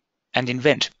and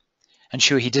invent. And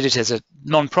sure, he did it as a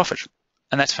non-profit,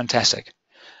 and that's fantastic.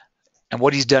 And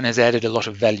what he's done has added a lot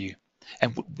of value,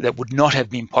 and that would not have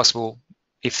been possible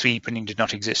if 3D printing did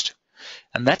not exist.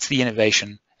 And that's the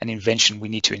innovation and invention we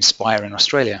need to inspire in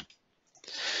Australia.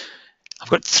 I've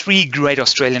got 3 great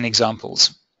Australian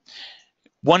examples.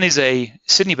 One is a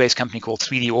Sydney-based company called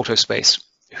 3D Autospace,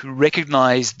 who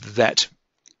recognized that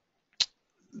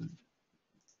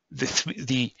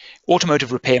the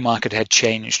automotive repair market had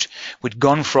changed. We'd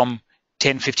gone from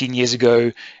 10, 15 years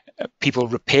ago, people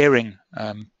repairing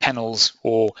panels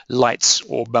or lights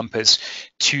or bumpers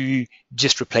to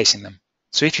just replacing them.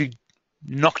 So if you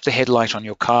knocked the headlight on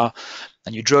your car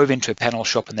and you drove into a panel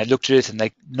shop and they looked at it and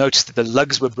they noticed that the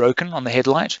lugs were broken on the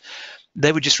headlight,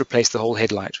 they would just replace the whole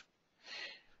headlight.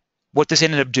 What this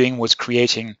ended up doing was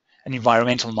creating an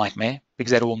environmental nightmare,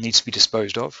 because that all needs to be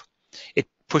disposed of. It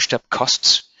pushed up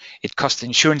costs. It cost the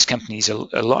insurance companies a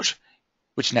lot,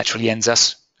 which naturally ends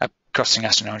up costing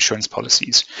us in our insurance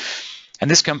policies. And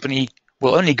this company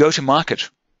will only go to market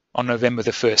on November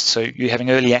the 1st, so you're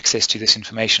having early access to this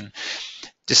information.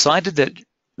 Decided that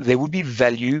there would be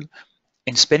value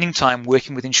in spending time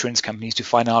working with insurance companies to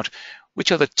find out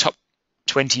which are the top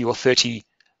 20 or 30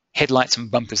 headlights and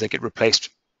bumpers that get replaced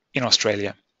in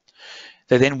Australia.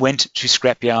 They then went to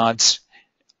scrapyards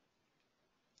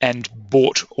and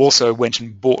went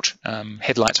and bought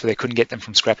headlights where they couldn't get them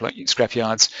from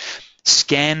scrapyards,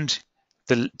 scanned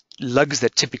the lugs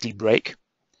that typically break,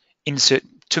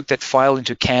 took that file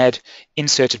into CAD,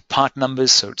 inserted part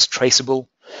numbers so it's traceable,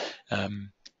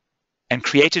 and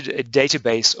created a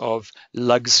database of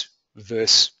lugs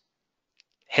versus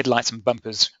headlights and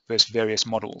bumpers versus various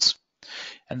models.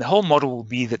 And the whole model will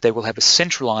be that they will have a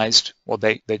centralized,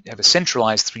 they have a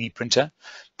centralized 3D printer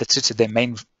that sits at their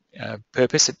main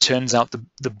purpose. It turns out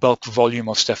the bulk volume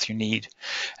of stuff you need.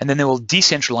 And then they will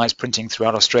decentralize printing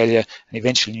throughout Australia and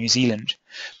eventually New Zealand,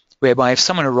 whereby if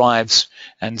someone arrives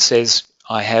and says,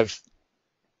 I have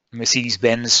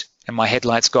Mercedes-Benz and my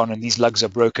headlight's gone and these lugs are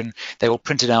broken, they will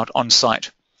print it out on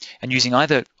site. And using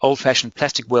either old-fashioned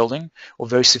plastic welding or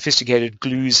very sophisticated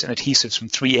glues and adhesives from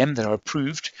 3M that are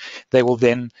approved, they will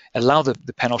then allow the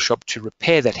panel shop to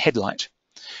repair that headlight.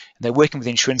 And they're working with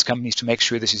insurance companies to make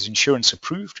sure this is insurance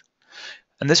approved.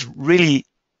 And this really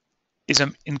is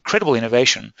an incredible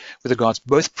innovation with regards to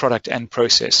both product and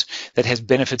process that has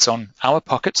benefits on our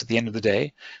pockets at the end of the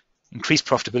day, increased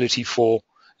profitability for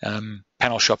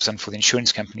panel shops and for the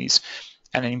insurance companies,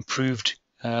 and an improved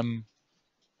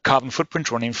carbon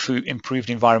footprint or an improved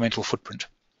environmental footprint.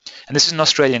 And this is an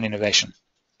Australian innovation,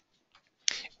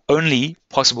 only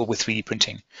possible with 3D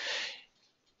printing.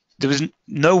 There was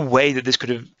no way that this could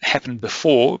have happened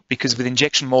before, because with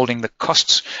injection molding, the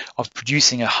costs of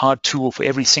producing a hard tool for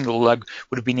every single lug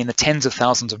would have been in the tens of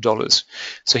thousands of dollars.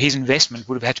 So his investment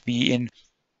would have had to be in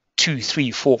 $2, $3,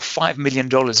 $4, $5 million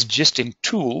just in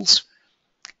tools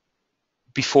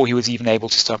before he was even able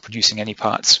to start producing any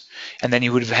parts. And then he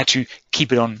would have had to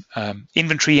keep it on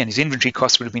inventory, and his inventory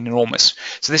costs would have been enormous.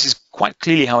 So this is quite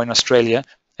clearly how in Australia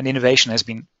an innovation has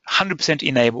been 100%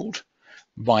 enabled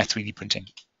by 3D printing.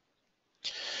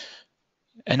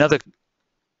 Another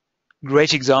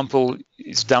great example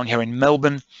is down here in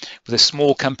Melbourne with a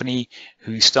small company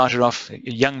who started off, a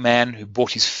young man who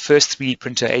bought his first 3D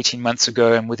printer 18 months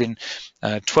ago, and within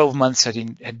 12 months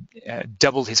had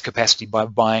doubled his capacity by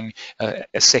buying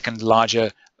a second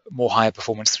larger, more higher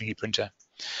performance 3D printer.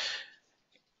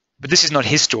 But this is not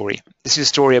his story. This is a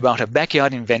story about a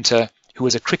backyard inventor who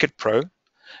was a cricket pro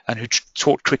and who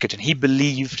taught cricket, and he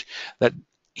believed that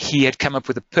he had come up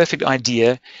with a perfect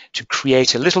idea to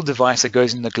create a little device that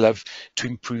goes in the glove to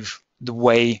improve the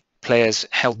way players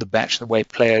held the bat, the way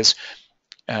players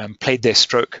played their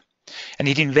stroke. And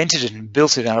he'd invented it and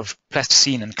built it out of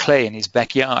plasticine and clay in his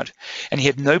backyard, and he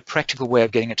had no practical way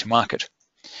of getting it to market.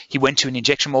 He went to an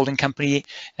injection molding company,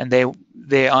 and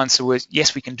their answer was,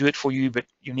 yes, we can do it for you, but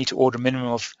you need to order a minimum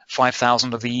of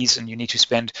 5,000 of these, and you need to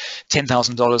spend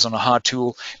 $10,000 on a hard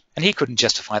tool. And he couldn't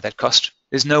justify that cost.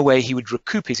 There's no way he would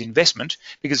recoup his investment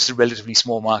because it's a relatively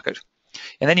small market.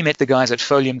 And then he met the guys at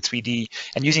Folium 3D,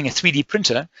 and using a 3D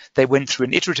printer, they went through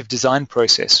an iterative design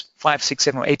process, 5, 6,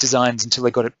 7, or 8 designs until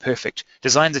they got it perfect.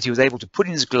 Designs that he was able to put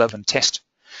in his glove and test.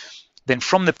 Then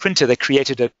from the printer, they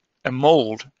created a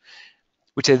mold,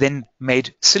 which they then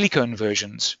made silicone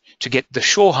versions to get the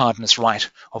shore hardness right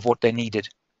of what they needed.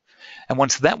 And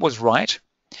once that was right,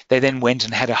 they then went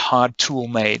and had a hard tool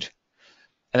made,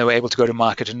 and they were able to go to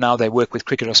market. And now they work with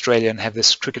Cricket Australia and have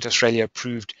this Cricket Australia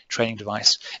approved training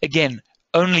device. Again,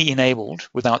 only enabled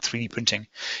without 3D printing.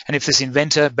 And if this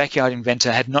inventor, backyard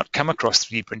inventor, had not come across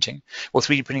 3D printing, or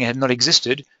 3D printing had not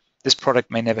existed, this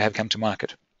product may never have come to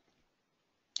market.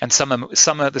 And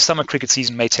the summer cricket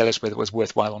season may tell us whether it was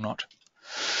worthwhile or not.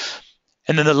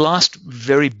 And then the last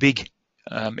very big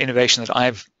innovation that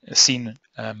I've seen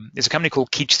is a company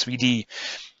called Keach 3D.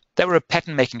 They were a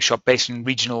pattern-making shop based in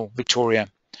regional Victoria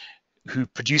who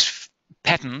produced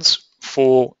patterns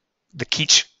for the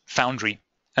Keach foundry.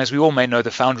 As we all may know,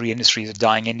 the foundry industry is a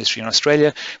dying industry in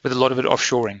Australia, with a lot of it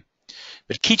offshoring.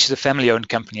 But Keach is a family-owned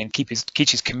company, and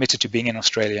Keach is committed to being in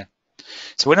Australia.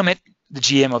 So when I met the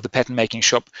GM of the pattern-making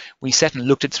shop, we sat and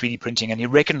looked at 3D printing, and he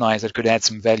recognized that it could add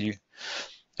some value.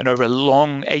 And over a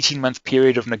long 18-month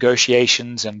period of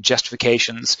negotiations and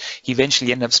justifications, he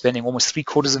eventually ended up spending almost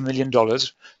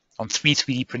 $750,000 on 3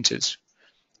 3D printers.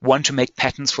 1 to make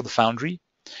patterns for the foundry,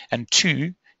 and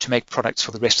 2 to make products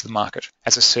for the rest of the market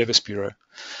as a service bureau.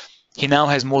 He now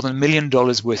has more than $1 million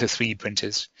worth of 3D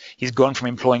printers. He's gone from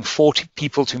employing 40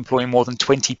 people to employing more than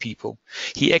 20 people.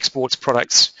 He exports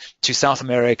products to South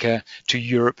America, to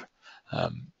Europe,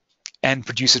 and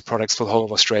produces products for the whole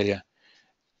of Australia.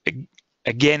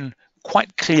 Again,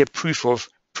 quite clear proof of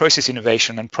process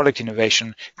innovation and product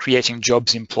innovation, creating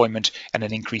jobs, employment, and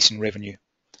an increase in revenue.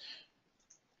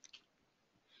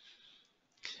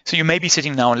 So you may be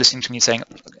sitting now and listening to me saying,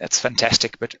 that's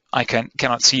fantastic, but I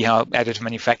cannot see how additive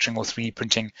manufacturing or 3D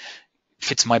printing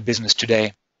fits my business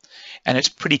today. And it's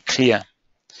pretty clear.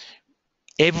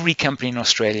 Every company in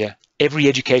Australia, every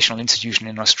educational institution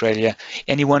in Australia,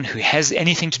 anyone who has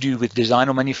anything to do with design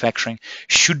or manufacturing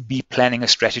should be planning a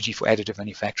strategy for additive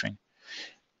manufacturing.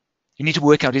 You need to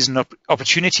work out, is it an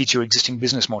opportunity to your existing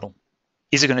business model?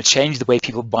 Is it going to change the way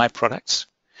people buy products?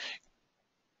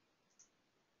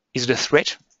 Is it a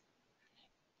threat?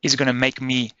 Is it going to make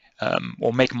me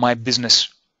or make my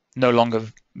business no longer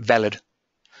valid?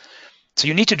 So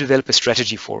you need to develop a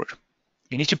strategy for it.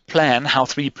 You need to plan how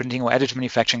 3D printing or additive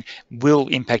manufacturing will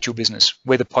impact your business,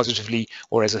 whether positively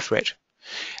or as a threat.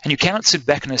 And you cannot sit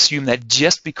back and assume that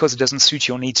just because it doesn't suit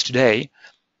your needs today,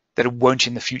 that it won't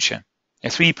in the future. Now,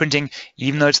 3D printing,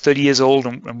 even though it's 30 years old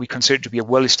and we consider it to be a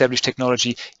well-established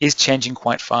technology, is changing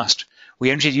quite fast.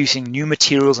 We're introducing new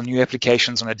materials and new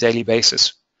applications on a daily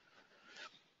basis.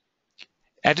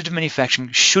 Additive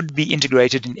manufacturing should be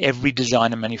integrated in every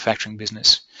design and manufacturing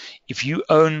business. If you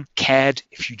own CAD,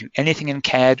 if you do anything in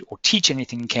CAD or teach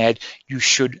anything in CAD, you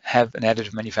should have an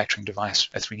additive manufacturing device,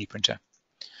 a 3D printer.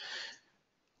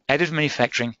 Additive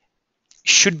manufacturing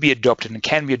should be adopted and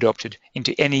can be adopted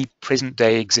into any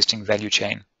present-day existing value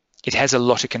chain. It has a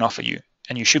lot it can offer you,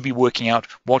 and you should be working out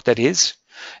what that is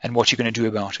and what you're going to do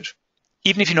about it.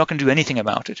 Even if you're not going to do anything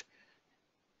about it,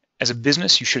 as a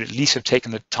business, you should at least have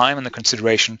taken the time and the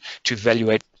consideration to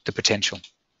evaluate the potential.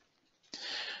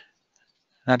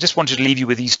 And I just wanted to leave you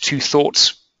with these two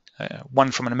thoughts,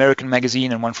 one from an American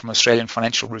magazine and one from Australian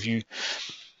Financial Review.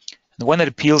 The one that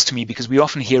appeals to me, because we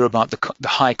often hear about the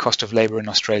high cost of labor in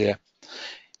Australia.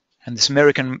 And this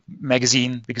American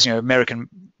magazine, because American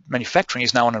manufacturing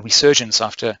is now on a resurgence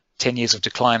after 10 years of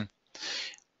decline.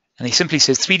 And he simply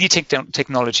says 3D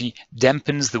technology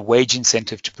dampens the wage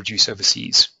incentive to produce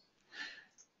overseas.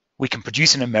 We can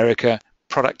produce in America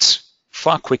products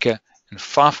far quicker and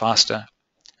far faster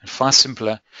and far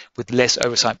simpler with less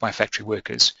oversight by factory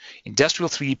workers. Industrial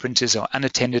 3D printers are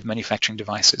unattended manufacturing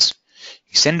devices.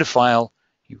 You send a file,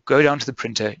 you go down to the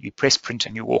printer, you press print,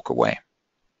 and you walk away.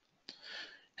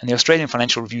 And the Australian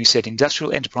Financial Review said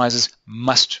industrial enterprises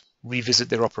must revisit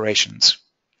their operations.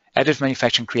 Additive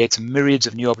manufacturing creates myriads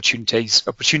of new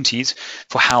opportunities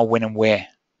for how, when, and where.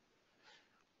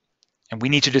 And we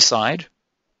need to decide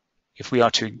if we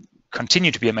are to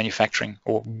continue to be a manufacturing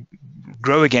or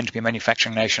grow again to be a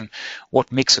manufacturing nation, what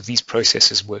mix of these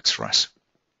processes works for us.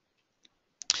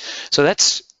 So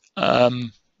that's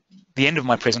the end of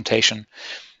my presentation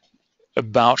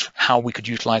about how we could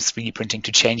utilize 3D printing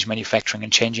to change manufacturing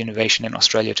and change innovation in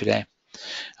Australia today.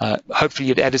 Hopefully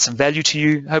it added some value to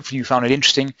you. Hopefully you found it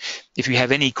interesting. If you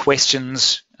have any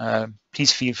questions,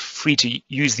 please feel free to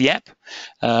use the app,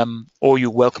 or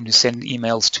you're welcome to send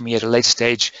emails to me at a later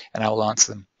stage and I will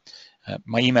answer them.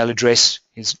 My email address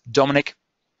is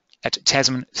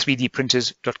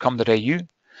dominic@tasman3dprinters.com.au,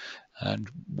 and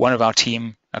one of our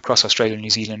team across Australia and New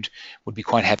Zealand would be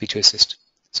quite happy to assist.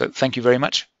 So thank you very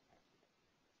much.